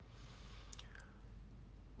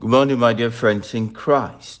Good morning, my dear friends in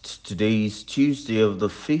Christ. Today is Tuesday of the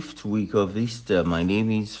fifth week of Easter. My name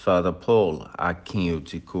is Fada Paul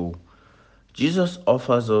Akinyotiku. Jesus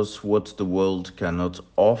offers us what the world cannot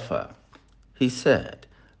offer. He said,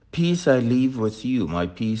 "Peace I leave with you, my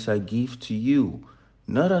peace I give to you.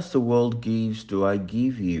 Not as the world gives do I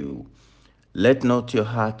give you. Let not your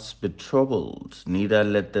hearts be troubled, neither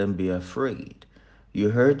let them be afraid. You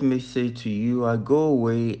heard me say to you, I go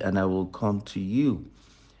away and I will come to you.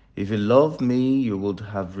 If you loved me, you would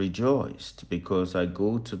have rejoiced, because I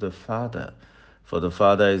go to the Father, for the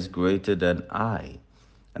Father is greater than I.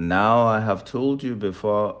 And now I have told you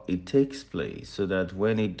before it takes place, so that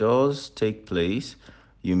when it does take place,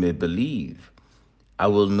 you may believe. I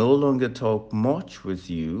will no longer talk much with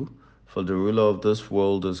you, for the ruler of this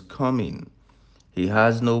world is coming. He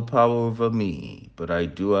has no power over me, but I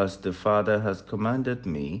do as the Father has commanded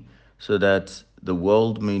me, so that the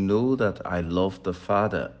world may know that I love the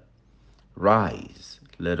Father. Rise,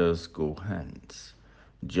 let us go hence.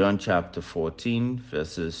 John chapter 14,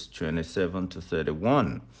 verses 27 to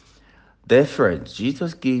 31. Dear friends,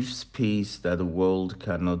 Jesus gives peace that the world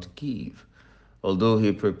cannot give. Although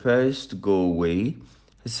he prepares to go away,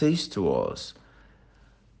 he says to us,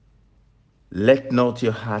 let not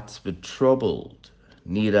your hearts be troubled,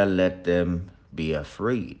 neither let them be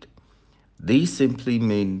afraid. This simply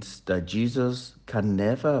means that Jesus can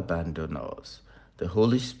never abandon us. The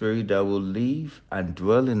Holy Spirit that will live and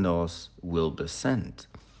dwell in us will be sent.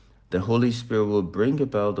 The Holy Spirit will bring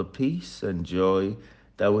about the peace and joy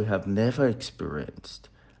that we have never experienced,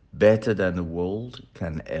 better than the world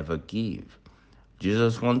can ever give.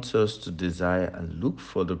 Jesus wants us to desire and look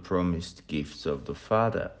for the promised gifts of the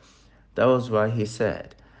Father. That was why he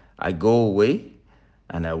said, I go away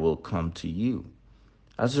and I will come to you.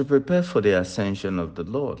 As we prepare for the ascension of the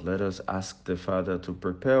Lord, let us ask the Father to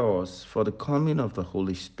prepare us for the coming of the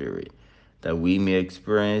Holy Spirit, that we may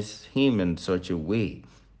experience Him in such a way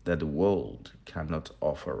that the world cannot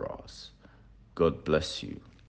offer us. God bless you.